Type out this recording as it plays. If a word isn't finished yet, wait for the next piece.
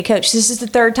Coach, this is the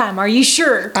third time. Are you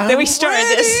sure that we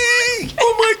started this?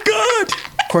 Oh my God.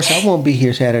 Of course, I won't be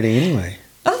here Saturday anyway.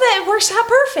 Oh, that works out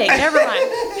perfect. Never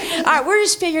mind. All right, we're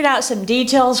just figured out some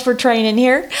details for training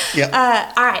here. Yep.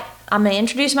 All right, I'm going to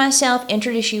introduce myself,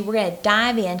 introduce you. We're going to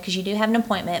dive in because you do have an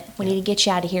appointment. We need to get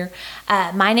you out of here.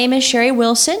 My name is Sherry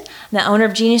Wilson. I'm the owner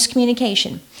of Genius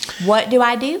Communication. What do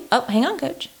I do? Oh, hang on,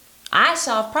 Coach. I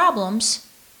solve problems,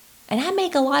 and I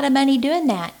make a lot of money doing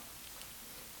that.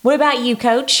 What about you,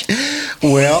 Coach?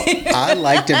 Well, I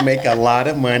like to make a lot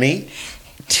of money,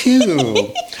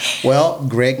 too. Well,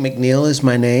 Greg McNeil is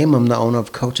my name. I'm the owner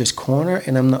of Coach's Corner,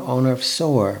 and I'm the owner of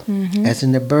Soar, as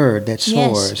in the bird that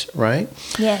soars, right?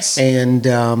 Yes. And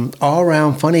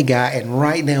all-around funny guy. And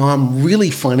right now, I'm really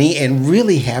funny and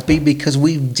really happy because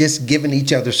we've just given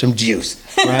each other some juice,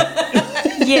 right?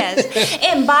 Yes.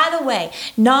 And by the way,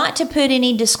 not to put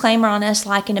any disclaimer on us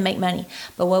liking to make money,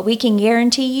 but what we can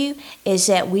guarantee you is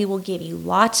that we will give you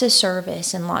lots of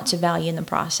service and lots of value in the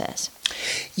process.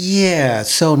 Yeah,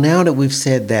 so now that we've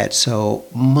said that, so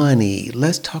money,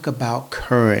 let's talk about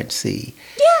currency.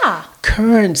 Yeah.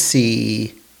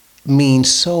 Currency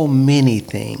means so many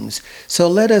things. So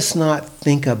let us not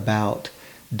think about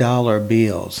dollar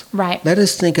bills. Right. Let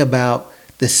us think about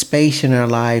the space in our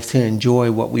lives to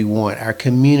enjoy what we want, our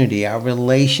community, our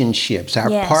relationships, our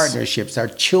partnerships, our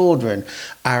children,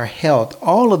 our health.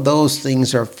 All of those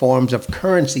things are forms of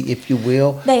currency, if you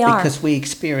will. They are. Because we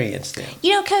experience them.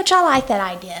 You know, Coach, I like that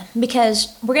idea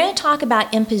because we're going to talk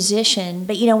about imposition,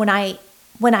 but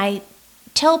when I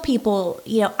tell people,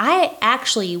 I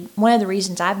actually, one of the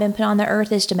reasons I've been put on the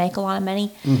earth is to make a lot of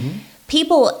money. Mm-hmm.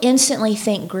 People instantly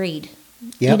think greed.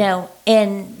 Yep.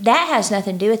 And that has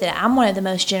nothing to do with it. I'm one of the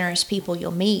most generous people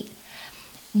you'll meet.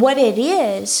 What it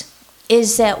is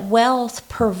that wealth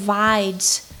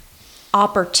provides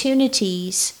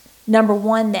opportunities, number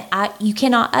one, that you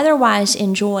cannot otherwise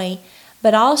enjoy,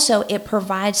 but also it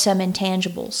provides some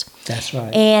intangibles. That's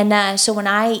right. And so when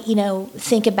I,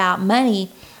 think about money,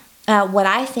 what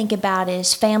I think about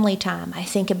is family time. I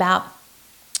think about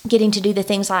getting to do the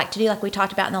things I like to do, like we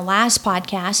talked about in the last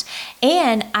podcast,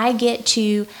 and I get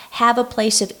to have a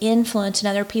place of influence in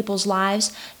other people's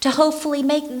lives to hopefully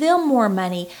make them more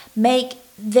money, make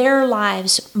their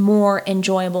lives more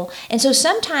enjoyable. And so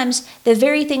sometimes the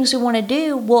very things we want to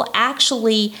do will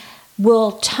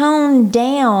tone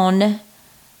down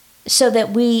so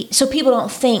people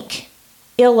don't think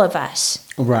ill of us.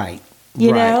 Right.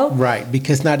 You know? Right,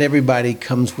 because not everybody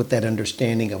comes with that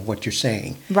understanding of what you're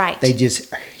saying. Right. They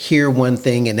just hear one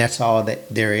thing and that's all that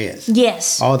there is.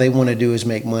 Yes. All they want to do is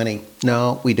make money.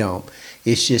 No, we don't.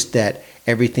 It's just that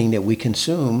everything that we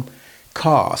consume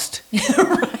cost.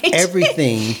 Right.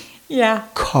 Everything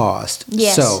cost.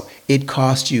 Yes. So it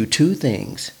costs you two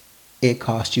things. It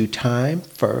costs you time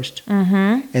first,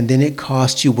 and then it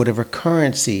costs you whatever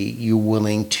currency you're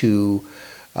willing to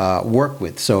work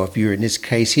with. So if you're in this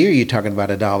case here, you're talking about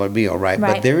a dollar bill, right?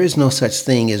 But there is no such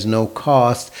thing as no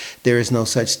cost. There is no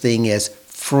such thing as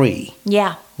free.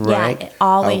 Yeah. Right? Yeah, it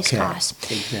always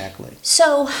costs. Exactly.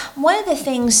 So one of the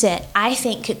things that I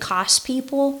think could cost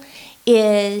people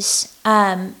is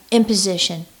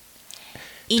imposition.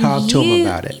 Talk to them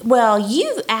about it. Well,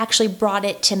 you actually brought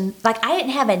it to, I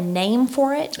didn't have a name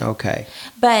for it. Okay.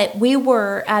 But we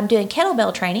were doing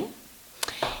kettlebell training.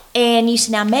 And you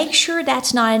said, now make sure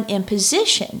that's not an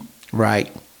imposition.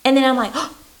 Right. And then I'm like,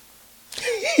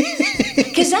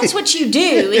 because that's what you do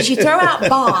is you throw out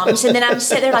bombs, and then I'm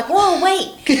sitting there like, whoa, wait,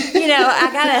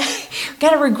 I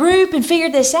gotta regroup and figure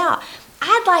this out.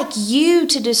 I'd like you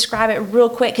to describe it real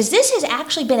quick because this has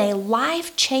actually been a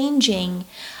life-changing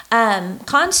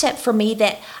concept for me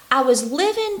that I was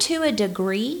living to a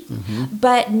degree,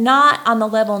 but not on the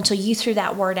level until you threw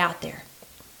that word out there.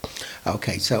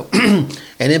 Okay, so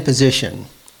an imposition,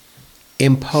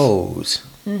 impose.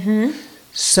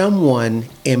 Someone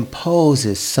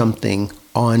imposes something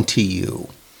onto you,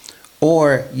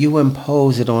 or you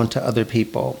impose it onto other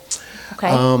people. Okay.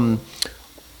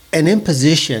 An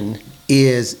imposition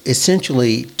is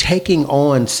essentially taking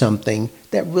on something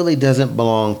that really doesn't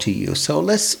belong to you. So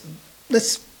let's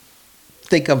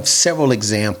think of several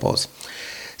examples.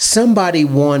 Somebody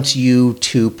wants you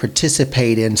to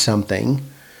participate in something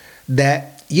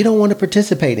that you don't want to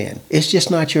participate in. It's just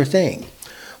not your thing.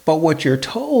 But what you're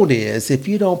told is if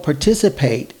you don't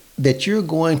participate, that you're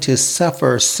going to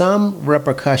suffer some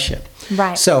repercussion.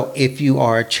 Right. So if you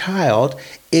are a child,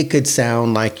 it could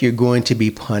sound like you're going to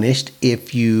be punished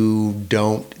if you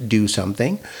don't do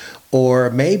something. Or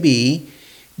maybe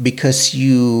because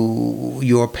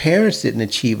your parents didn't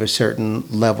achieve a certain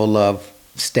level of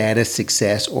status,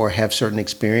 success, or have certain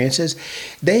experiences,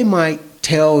 they might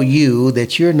tell you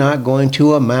that you're not going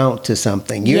to amount to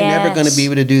something. You're never going to be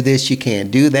able to do this. You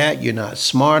can't do that. You're not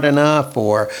smart enough,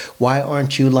 or why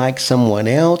aren't you like someone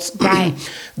else? Right.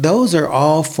 Those are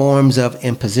all forms of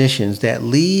impositions that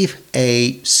leave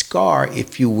a scar,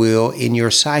 if you will, in your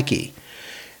psyche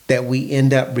that we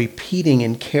end up repeating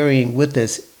and carrying with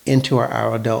us into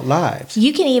our adult lives.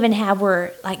 You can even have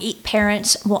where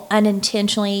parents will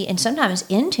unintentionally and sometimes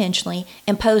intentionally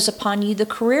impose upon you the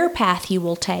career path you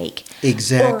will take.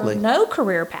 Exactly. Or no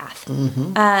career path.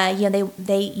 Mm-hmm.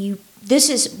 This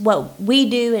is what we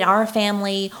do in our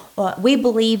family. We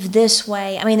believe this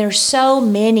way. I mean, there's so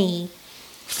many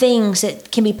things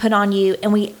that can be put on you,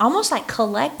 and we almost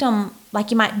collect them like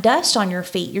you might dust on your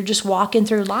feet. You're just walking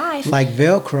through life. Like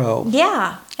Velcro.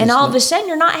 Yeah. And all of a sudden,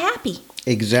 you're not happy.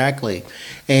 Exactly.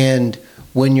 And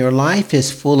when your life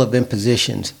is full of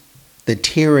impositions, the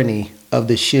tyranny of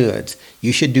the shoulds,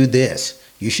 you should do this,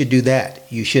 you should do that,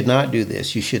 you should not do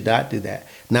this, you should not do that,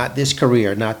 not this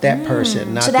career, not that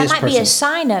person, not this person. So that might be a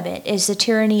sign of it, is the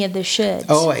tyranny of the shoulds.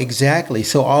 Oh, exactly.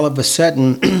 So all of a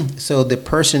sudden, so the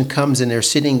person comes and they're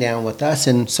sitting down with us,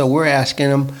 and so we're asking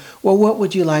them, well, what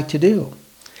would you like to do?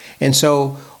 And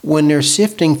so when they're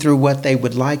sifting through what they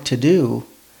would like to do,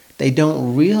 they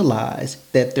don't realize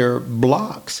that there are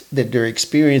blocks that they're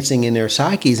experiencing in their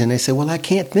psyches, and they say, well, I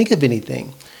can't think of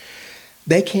anything.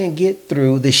 They can't get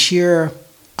through the sheer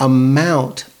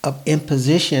amount of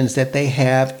impositions that they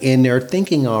have in their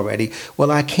thinking already. Well,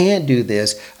 I can't do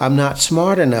this. I'm not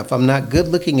smart enough. I'm not good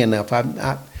looking enough. I'm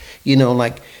not,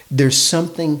 there's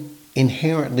something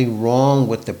inherently wrong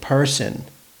with the person.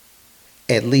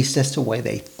 At least that's the way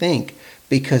they think,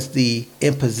 because the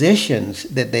impositions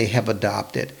that they have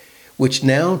adopted, which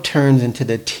now turns into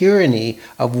the tyranny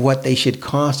of what they should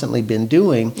constantly been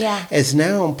doing, is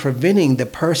now preventing the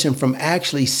person from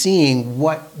actually seeing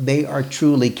what they are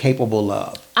truly capable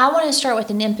of. I want to start with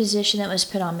an imposition that was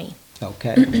put on me.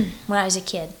 Okay. When I was a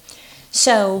kid.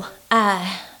 So,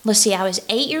 let's see, I was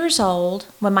 8 years old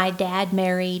when my dad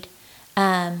married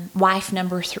wife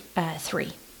number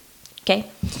 3. Okay?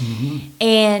 Mm-hmm.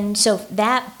 And so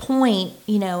that point,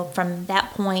 from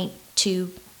that point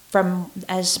from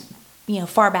as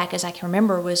far back as I can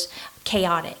remember, was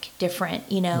chaotic, different,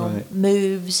 right.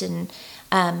 moves and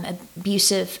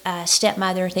abusive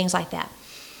stepmother, things like that.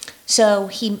 So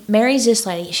he marries this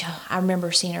lady. I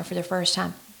remember seeing her for the first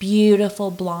time.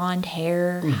 Beautiful blonde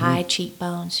hair, mm-hmm. high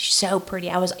cheekbones. She's so pretty.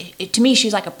 To me, she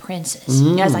was like a princess.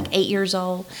 Mm-hmm. I was like 8 years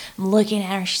old. I'm looking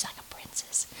at her. She's like a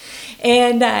princess.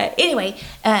 And anyway,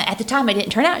 at the time, it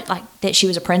didn't turn out like that she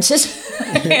was a princess.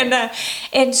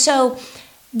 and so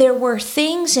there were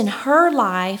things in her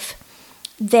life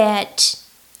that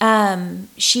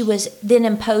she was then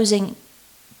imposing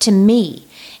to me.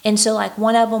 And so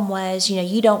one of them was,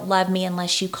 you don't love me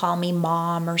unless you call me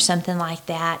mom or something like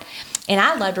that. And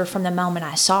I loved her from the moment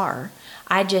I saw her.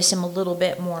 I just am a little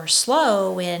bit more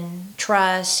slow in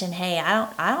trust, and hey,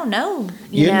 I don't know.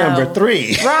 You're number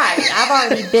 3. Right. I've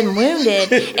already been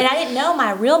wounded, and I didn't know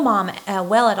my real mom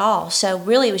well at all. So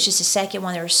really, it was just a second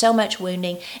one. There was so much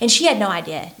wounding, and she had no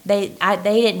idea. They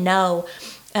didn't know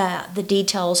the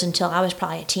details until I was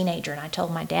probably a teenager, and I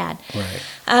told my dad.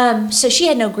 Right. So she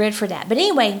had no grid for that. But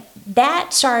anyway,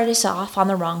 that started us off on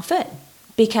the wrong foot,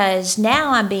 because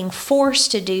now I'm being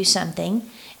forced to do something,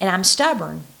 and I'm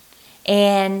stubborn.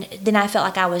 And then I felt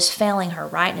like I was failing her,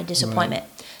 right, in a disappointment.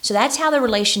 Right. So that's how the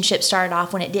relationship started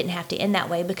off, when it didn't have to end that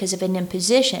way because of an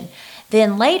imposition.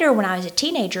 Then later, when I was a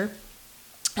teenager,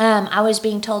 I was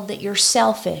being told that you're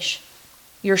selfish.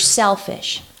 You're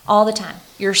selfish all the time.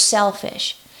 You're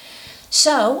selfish.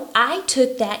 So I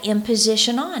took that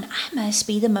imposition on. I must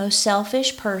be the most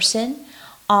selfish person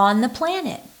on the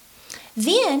planet.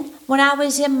 Then, when I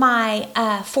was in my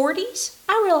 40s,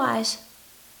 I realized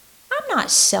I'm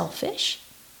not selfish.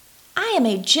 I am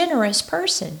a generous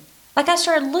person. I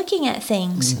started looking at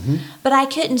things, mm-hmm. but I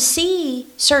couldn't see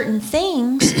certain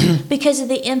things because of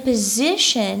the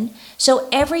imposition. So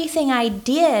everything I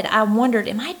did, I wondered,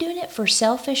 am I doing it for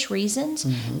selfish reasons?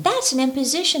 Mm-hmm. That's an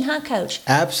imposition, huh, Coach?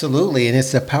 Absolutely, and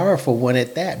it's a powerful one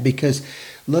at that, because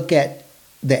look at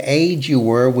the age you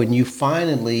were when you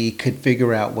finally could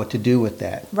figure out what to do with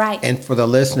that. Right. And for the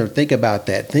listener, think about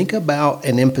that. Think about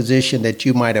an imposition that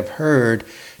you might have heard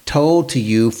told to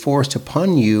you, forced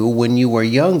upon you when you were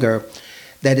younger,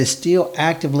 that is still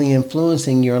actively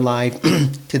influencing your life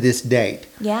to this date.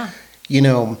 Yeah.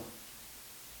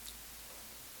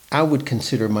 I would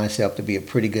consider myself to be a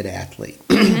pretty good athlete.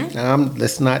 Mm-hmm.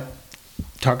 Let's not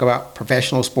talk about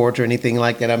professional sports or anything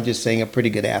like that. I'm just saying a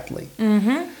pretty good athlete.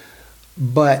 Mm-hmm.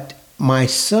 But when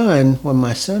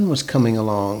my son was coming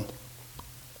along,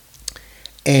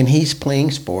 And he's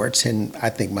playing sports, and I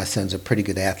think my son's a pretty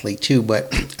good athlete too,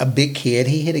 but a big kid.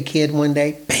 He hit a kid one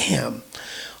day, bam,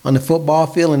 on the football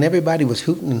field, and everybody was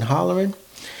hooting and hollering.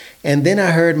 And then I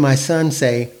heard my son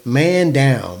say, "Man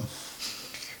down."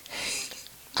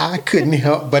 I couldn't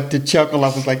help but to chuckle. I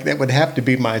was like, that would have to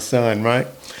be my son, right?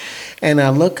 And I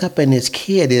look up, and this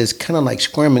kid is kind of like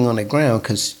squirming on the ground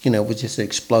because, it was just an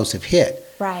explosive hit.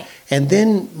 Right. And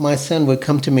then my son would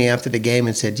come to me after the game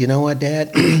and said, "You know what,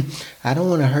 Dad? I don't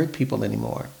want to hurt people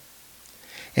anymore."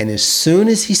 And as soon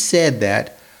as he said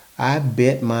that, I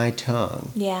bit my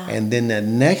tongue. Yeah. And then the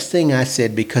next thing I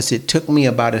said, because it took me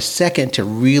about a second to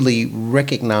really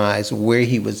recognize where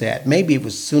he was at. Maybe it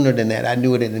was sooner than that. I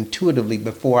knew it intuitively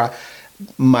before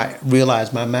I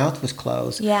realized my mouth was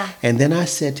closed. Yeah. And then I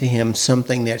said to him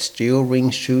something that still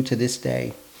rings true to this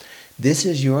day. "This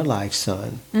is your life,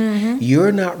 son. Mm-hmm.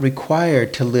 You're not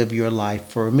required to live your life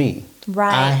for me.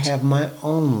 Right. I have my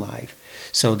own life.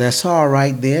 So that's all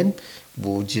right then.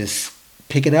 We'll just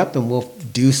pick it up and we'll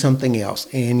do something else."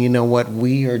 And you know what?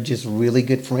 We are just really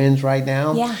good friends right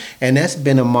now. Yeah. And that's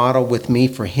been a model with me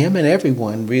for him and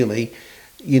everyone, really.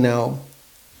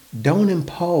 Don't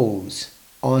impose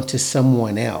onto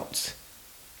someone else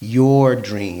your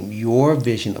dream, your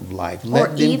vision of life.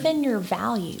 Even your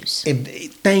values.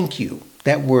 Thank you.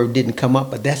 That word didn't come up,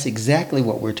 but that's exactly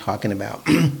what we're talking about.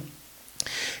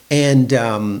 And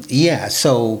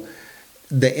so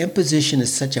the imposition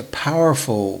is such a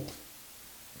powerful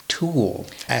tool.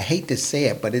 I hate to say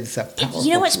it, but it's a powerful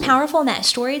You know what's tool. powerful in that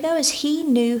story, though, is he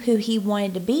knew who he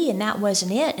wanted to be, and that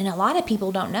wasn't it. And a lot of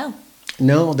people don't know.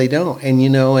 No, they don't.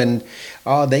 And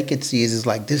all they could see is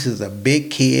like, this is a big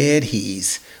kid.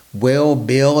 He's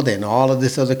well-built and all of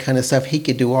this other kind of stuff. He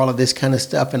could do all of this kind of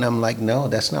stuff. And I'm like, no,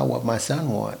 that's not what my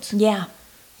son wants. Yeah.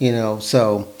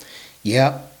 So,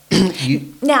 yeah.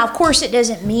 Now, of course, it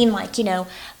doesn't mean like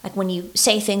when you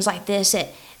say things like this, that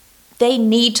they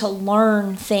need to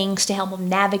learn things to help them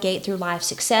navigate through life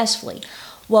successfully.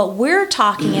 What we're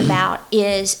talking about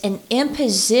is an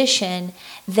imposition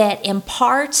that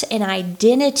imparts an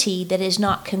identity that is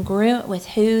not congruent with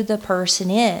who the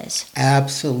person is.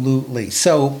 Absolutely.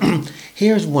 So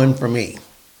here's one for me.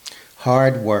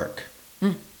 Hard work.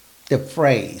 The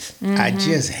phrase. I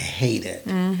just hate it.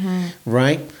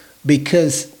 Right?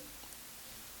 Because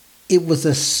it was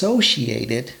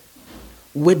associated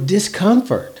with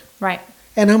discomfort. Right.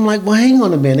 And I'm like, well, hang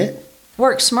on a minute.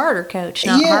 Work smarter, coach,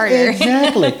 not Yeah, harder.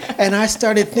 exactly. And I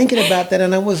started thinking about that,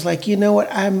 and I was like, you know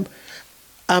what? I'm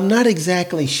not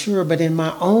exactly sure, but in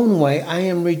my own way, I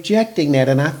am rejecting that.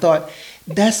 And I thought,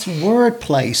 that's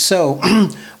wordplay. So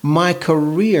my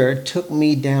career took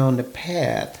me down the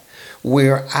path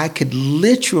where I could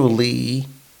literally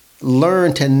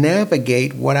learn to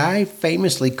navigate what I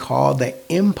famously call the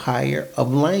empire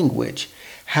of language.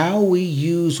 How we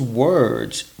use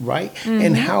words, right?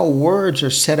 And how words are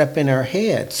set up in our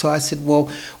head. So I said, well,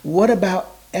 what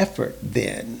about effort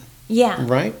then? Yeah.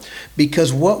 Right?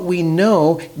 Because what we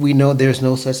know there's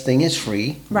no such thing as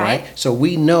free, right? So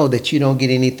we know that you don't get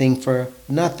anything for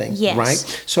nothing, Yes.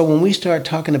 right? So when we start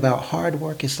talking about hard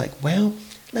work, it's like, well,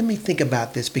 let me think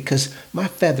about this because my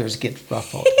feathers get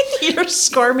ruffled. You're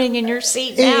squirming in your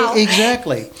seat now.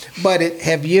 Exactly. But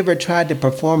have you ever tried to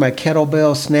perform a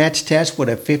kettlebell snatch test with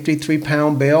a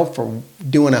 53-pound bell for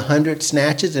doing 100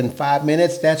 snatches in 5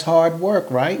 minutes? That's hard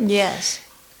work, right? Yes.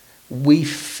 We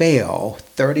fail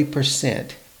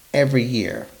 30% every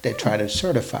year that try to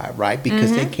certify, right?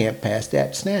 Because they can't pass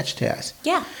that snatch test.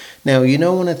 Yeah. Now,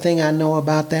 one thing I know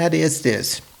about that is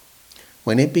this.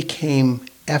 When it became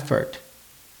effort,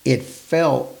 it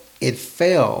fell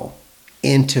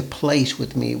into place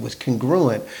with me. It was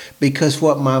congruent because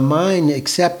what my mind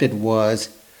accepted was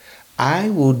I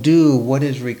will do what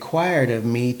is required of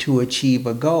me to achieve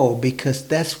a goal because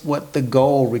that's what the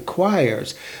goal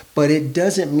requires. But it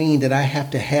doesn't mean that I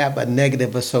have to have a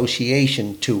negative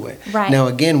association to it. Right. Now,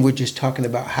 again, we're just talking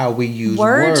about how we use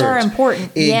words. Words are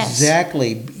important.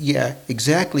 Exactly. Yes. Yeah,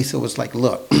 exactly. So it's like,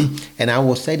 look, and I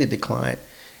will say to the client,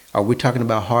 are we talking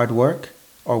about hard work?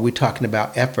 Or are we talking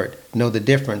about effort? Know the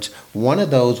difference. One of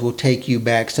those will take you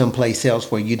back someplace else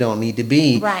where you don't need to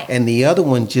be. Right. And the other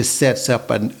one just sets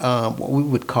up what we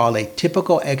would call a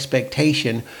typical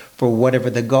expectation for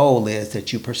whatever the goal is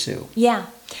that you pursue. Yeah.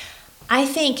 I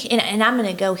think, and I'm going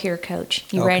to go here, Coach.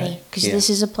 You Okay. ready? Because Yeah. this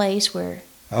is a place where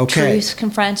Okay. truth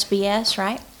confronts BS,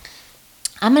 right?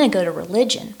 I'm going to go to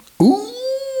religion. Ooh.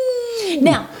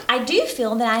 Now, I do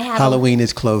feel that I have Halloween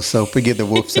is close, so forget the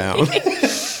wolf sound.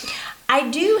 I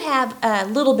do have a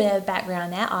little bit of background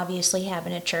in that, obviously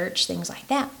having a church, things like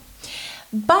that.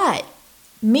 But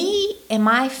me and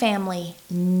my family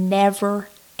never,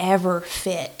 ever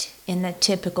fit in the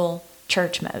typical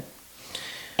church mode.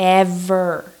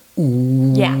 Ever.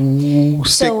 Yeah.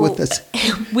 Stick with us.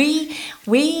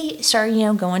 We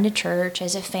started, going to church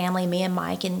as a family, me and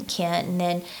Mike and Kent, and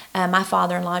then my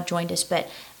father-in-law joined us. But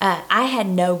I had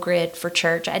no grid for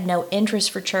church. I had no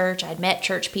interest for church. I'd met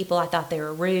church people. I thought they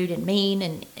were rude and mean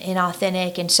and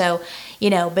inauthentic. And so,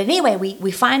 but anyway,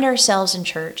 we find ourselves in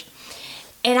church.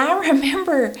 And I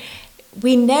remember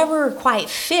we never quite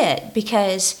fit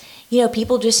because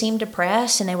people just seemed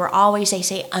depressed, and they were always, they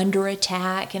say, under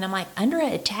attack. And I'm like, under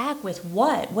attack with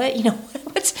what?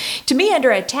 What's, to me,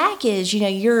 under attack is,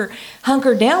 you're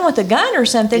hunkered down with a gun or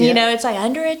something, it's like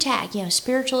under attack,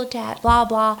 spiritual attack, blah,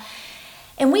 blah.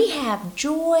 And we have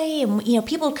joy, and,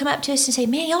 people come up to us and say,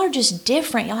 man, y'all are just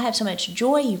different. Y'all have so much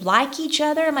joy. You like each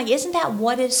other. I'm like, isn't that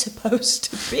what it's supposed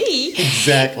to be?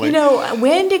 Exactly.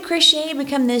 When did Christianity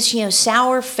become this,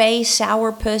 sour-faced,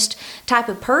 sour-pussed type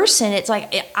of person? It's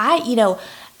like,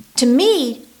 to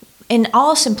me, in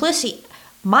all simplicity,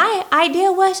 my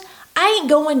idea was, I ain't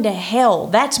going to hell.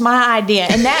 That's my idea,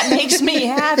 and that makes me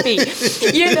happy,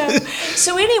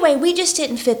 So anyway, we just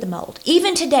didn't fit the mold.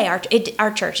 Even today,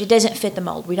 our church, it doesn't fit the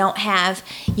mold. We don't have,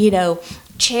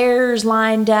 chairs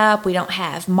lined up. We don't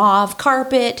have mauve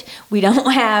carpet. We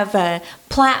don't have a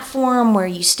platform where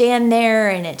you stand there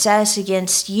and it's us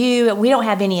against you. We don't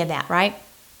have any of that, right?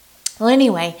 Well,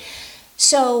 anyway,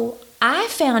 so I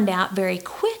found out very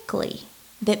quickly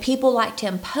that people like to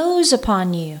impose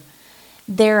upon you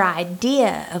their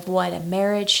idea of what a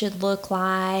marriage should look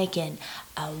like, and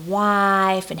a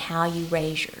wife, and how you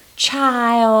raise your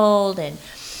child, and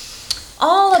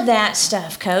all of that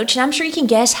stuff, Coach. And I'm sure you can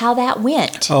guess how that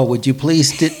went. Oh, would you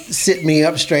please sit me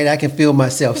up straight? I can feel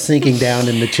myself sinking down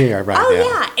in the chair right now. Oh,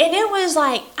 yeah. And it was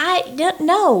like,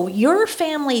 no, your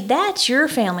family, that's your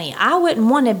family. I wouldn't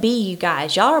want to be you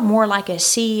guys. Y'all are more like a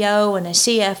CEO and a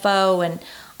CFO and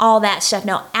all that stuff.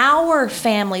 No, our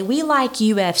family, we like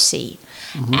UFC.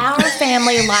 Mm-hmm. Our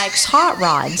family likes hot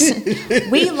rods.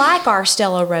 We like our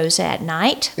Stella Rosa at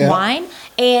night, wine.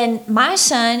 And my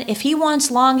son, if he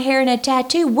wants long hair and a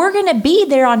tattoo, we're going to be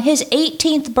there on his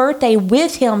 18th birthday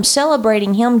with him,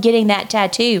 celebrating him getting that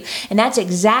tattoo. And that's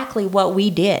exactly what we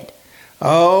did.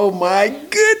 Oh, my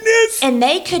goodness. And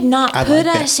they could not put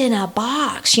us in a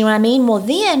box. You know what I mean? Well,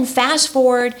 then fast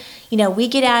forward, we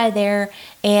get out of there,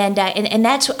 and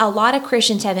that's a lot of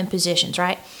Christians have impositions,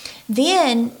 right?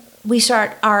 Then we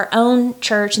start our own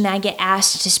church, and I get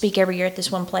asked to speak every year at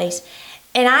this one place.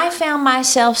 And I found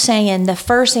myself saying, the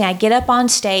first thing, I get up on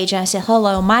stage and I said,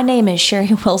 hello, my name is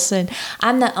Sherry Wilson.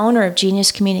 I'm the owner of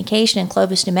Genius Communication in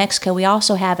Clovis, New Mexico. We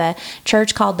also have a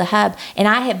church called The Hub, and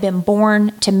I have been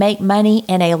born to make money,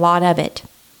 and a lot of it.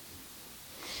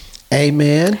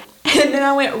 Amen. And then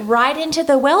I went right into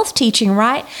the wealth teaching,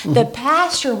 right? Mm-hmm. The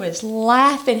pastor was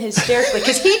laughing hysterically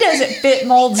because he doesn't fit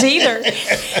molds either.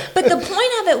 But the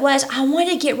point of it was, I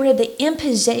wanted to get rid of the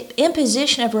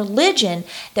imposition of religion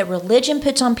that religion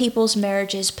puts on people's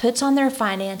marriages, puts on their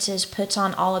finances, puts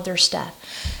on all of their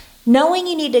stuff. Knowing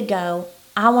you need to go,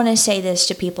 I want to say this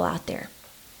to people out there.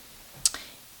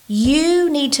 You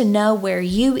need to know where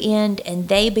you end and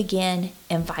they begin,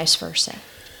 and vice versa.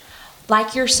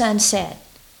 Like your son said,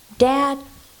 Dad,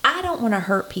 I don't want to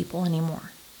hurt people anymore.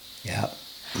 Yeah.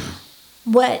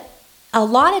 What a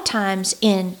lot of times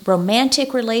in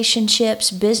romantic relationships,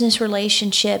 business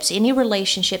relationships, any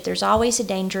relationship, there's always a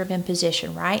danger of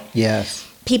imposition, right? Yes.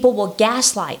 People will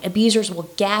gaslight. Abusers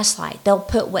will gaslight. They'll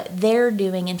put what they're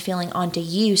doing and feeling onto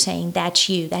you, saying that's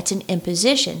you. That's an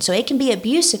imposition. So it can be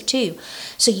abusive too.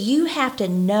 So you have to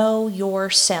know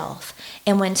yourself.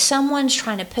 And when someone's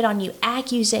trying to put on you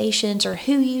accusations or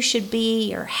who you should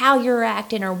be or how you're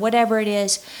acting or whatever it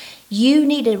is, you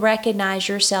need to recognize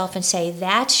yourself and say,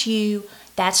 that's you.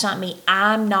 That's not me.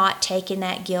 I'm not taking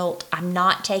that guilt. I'm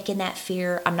not taking that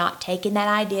fear. I'm not taking that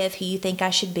idea of who you think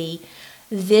I should be.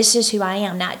 This is who I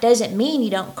am. Now, it doesn't mean you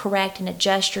don't correct and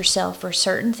adjust yourself for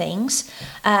certain things,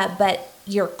 but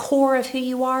your core of who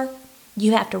you are,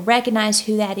 you have to recognize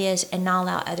who that is and not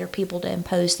allow other people to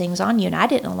impose things on you. And I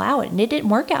didn't allow it, and it didn't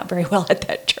work out very well at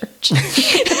that church.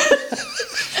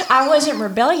 I wasn't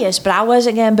rebellious, but I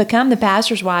wasn't going to become the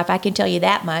pastor's wife. I can tell you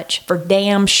that much for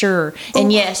damn sure.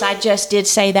 And yes, I just did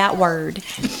say that word.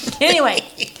 Anyway.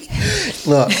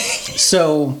 Look,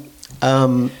 so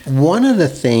one of the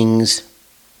things,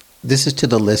 this is to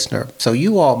the listener. So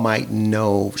you all might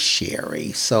know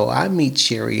Sherry. So I meet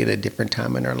Sherry at a different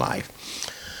time in her life.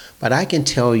 But I can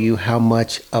tell you how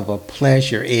much of a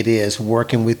pleasure it is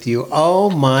working with you. Oh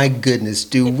my goodness,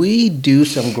 do we do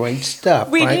some great stuff,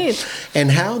 we right? do. And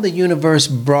how the universe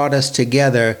brought us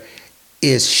together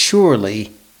is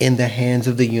surely in the hands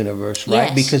of the universe, right?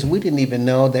 Yes. Because we didn't even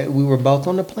know that we were both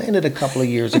on the planet a couple of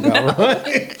years ago,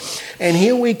 right? And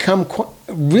here we come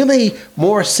really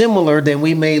more similar than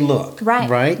we may look,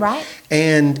 Right.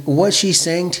 And what she's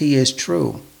saying to you is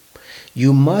true.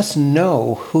 You must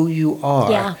know who you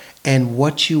are Yeah. and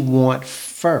what you want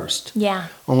first. Yeah.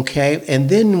 Okay? And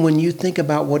then when you think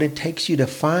about what it takes you to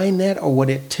find that, or what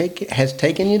has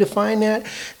taken you to find that,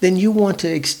 then you want to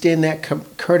extend that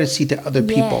courtesy to other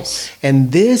people. Yes.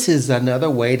 And this is another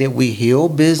way that we heal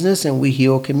business and we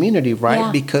heal community, right?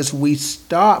 Yeah. Because we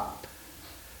stop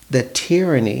the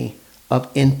tyranny of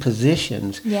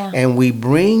impositions, Yeah. and we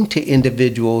bring to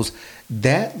individuals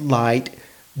that light,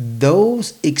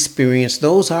 those experience,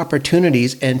 those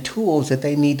opportunities and tools that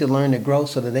they need to learn to grow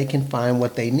so that they can find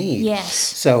what they need. Yes.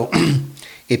 So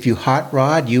if you hot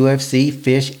rod, UFC,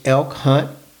 fish, elk hunt,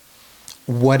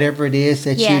 whatever it is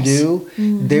that Yes. you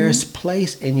do, there's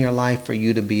place in your life for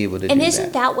you to be able to do And that.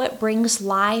 isn't that what brings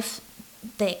life,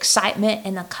 the excitement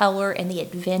and the color and the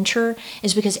adventure,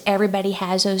 is because everybody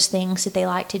has those things that they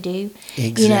like to do?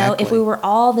 You know, if Exactly. we were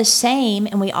all the same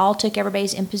and we all took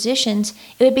everybody's impositions,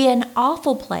 it would be an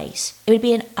awful place. It would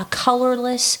be a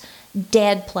colorless,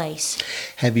 dead place.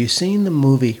 Have you seen the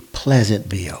movie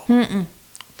Pleasantville?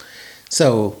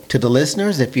 So, to the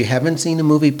listeners, if you haven't seen the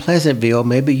movie Pleasantville,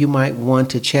 maybe you might want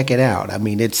to check it out. I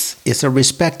mean, it's a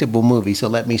respectable movie, so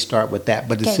let me start with that.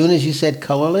 But Okay. as soon as you said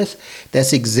colorless,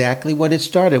 that's exactly what it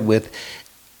started with,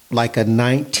 like a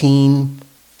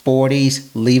 1940s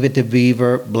Leave It to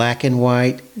Beaver, black and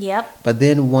white. Yep. But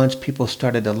then once people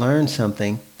started to learn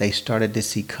something, they started to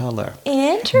see color.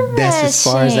 Interesting. That's as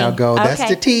far as I'll go. That's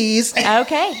Okay. the tease.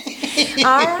 Okay.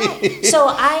 All right. So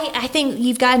I think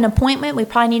you've got an appointment. We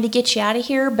probably need to get you out of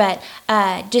here, but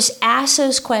just ask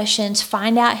those questions.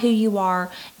 Find out who you are.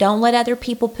 Don't let other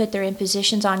people put their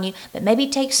impositions on you, but maybe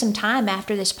take some time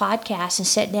after this podcast and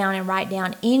sit down and write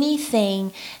down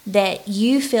anything that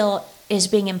you feel is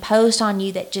being imposed on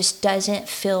you that just doesn't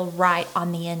feel right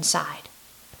on the inside.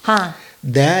 Huh?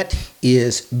 That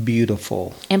is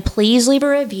beautiful. And please leave a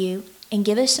review and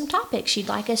give us some topics you'd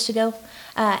like us to go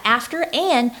after.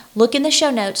 And look in the show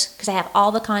notes because I have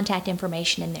all the contact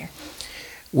information in there.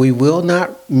 We will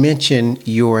not mention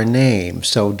your name,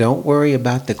 so don't worry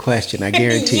about the question. I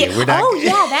guarantee you. We're not. Oh,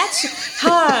 yeah, that's.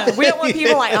 We don't want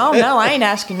people like, oh, no, I ain't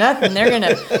asking nothing. They're going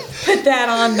to put that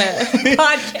on the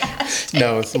podcast.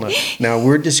 No, it's not. No,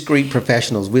 we're discreet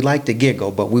professionals. We like to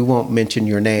giggle, but we won't mention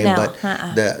your name. No, But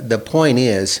the point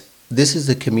is, this is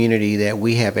a community that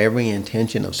we have every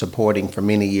intention of supporting for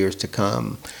many years to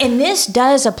come. And this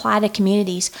does apply to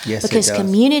communities Yes, it because does.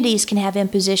 communities can have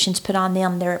impositions put on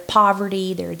them. They're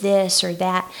poverty, they're this or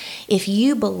that. If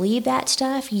you believe that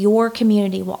stuff, your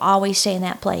community will always stay in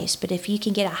that place. But if you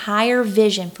can get a higher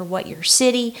vision for what your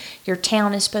city, your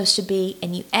town is supposed to be,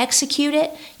 and you execute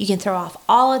it, you can throw off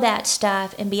all of that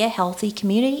stuff and be a healthy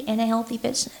community and a healthy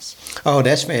business. Oh,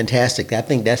 that's fantastic. I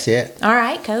think that's it. All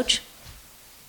right, Coach.